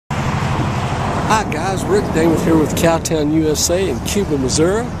Hi guys, Rick Damon here with Cowtown USA in Cuba,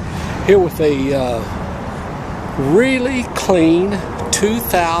 Missouri. Here with a really clean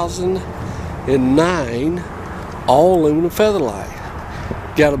 2009 all aluminum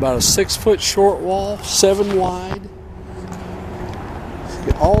Featherlite. Got about a 6-foot short wall, 7 wide.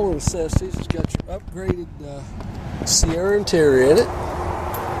 Got all the necessities. It's got your upgraded Sierra interior in it.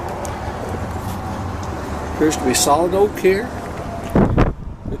 Appears to be solid oak here.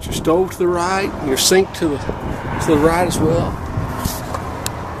 Got your stove to the right, and your sink to the right as well.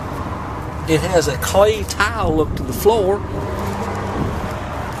 It has a clay tile look to the floor.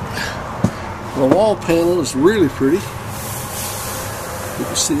 The wall panel is really pretty. You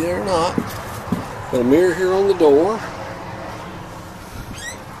can see there or not. Got a mirror here on the door.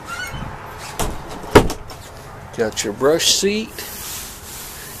 Got your brush seat.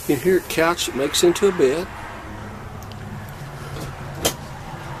 In here, a couch that makes into a bed.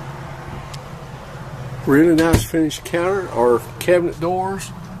 Really nice finished counter or cabinet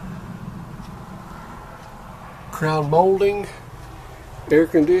doors. Crown molding. Air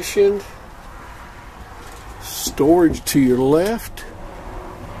conditioned. Storage to your left.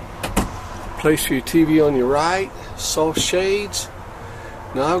 Place for your TV on your right. Soft shades.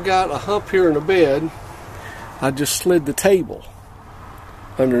 Now I've got a hump here in the bed. I just slid the table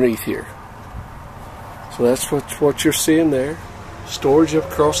underneath here. So that's what you're seeing there. Storage up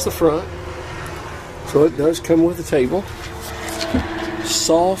across the front. So it does come with a table.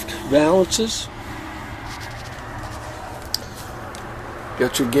 Soft valances.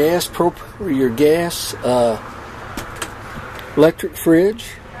 Got your gas electric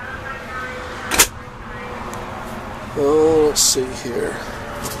fridge. Oh, let's see here.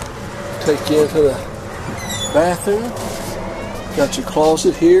 Take you into the bathroom. Got your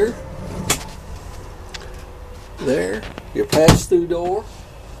closet here. There. Your pass-through door.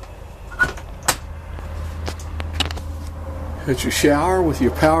 Got your shower with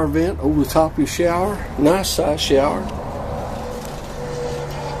your power vent over the top of your shower. Nice size shower.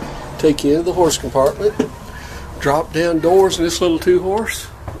 Take you into the horse compartment. Drop down doors in this little 2-horse.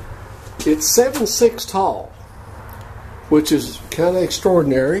 It's 7'6" tall, which is kind of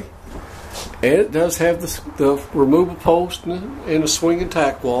extraordinary. And it does have the removable post and a swinging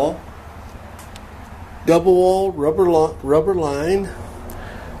tack wall. Double wall rubber line.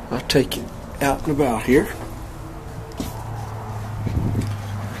 I'll take you out and about here.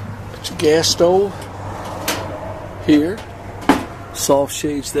 Got your gas stove here. Soft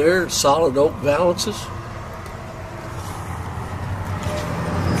shades there. Solid oak valances.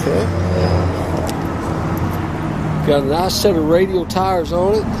 Okay. Got a nice set of radial tires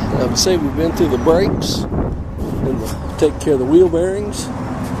on it. I would say we've been through the brakes and take care of the wheel bearings.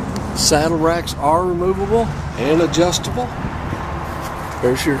 Saddle racks are removable and adjustable.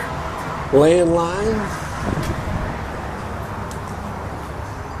 There's your landline.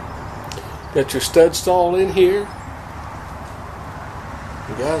 Got your stud stall in here.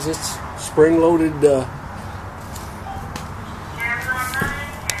 And guys, it's spring-loaded.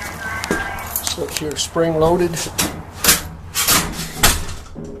 So it's your spring-loaded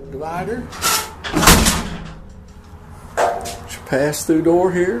divider. It's your pass-through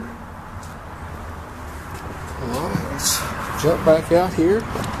door here. Alright, let's jump back out here.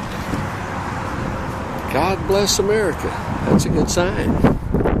 God bless America. That's a good sign.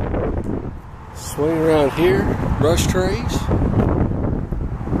 Swing around here. Brush trays.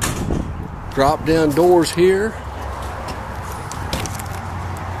 Drop down doors here.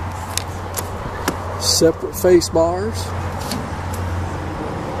 Separate face bars.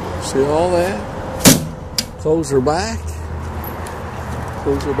 See all that? Close her back.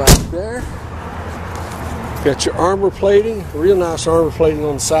 Close her back there. Got your armor plating. Real nice armor plating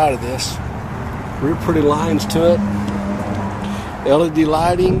on the side of this. Real pretty lines to it. LED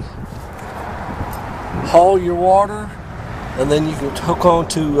lighting. Haul your water. And then you can hook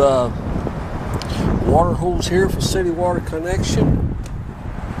onto water hose here for city water connection.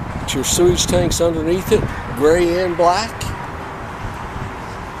 Got your sewage tanks underneath it. Gray and black.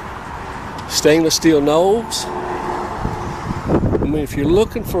 Stainless steel nose. I mean, if you're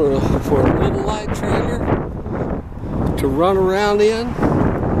looking for a little light trailer to run around in,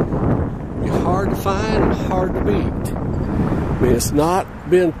 you're hard to find and hard to beat. I mean, it's not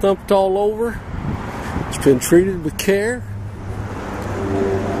been thumped all over. It's been treated with care.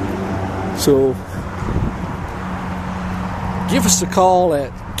 So give us a call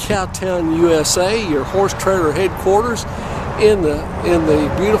at Cowtown USA, your horse trailer headquarters in the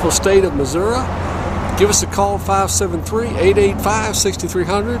beautiful state of Missouri. Give us a call,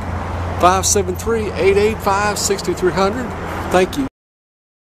 573-885-6300, 573-885-6300. Thank you.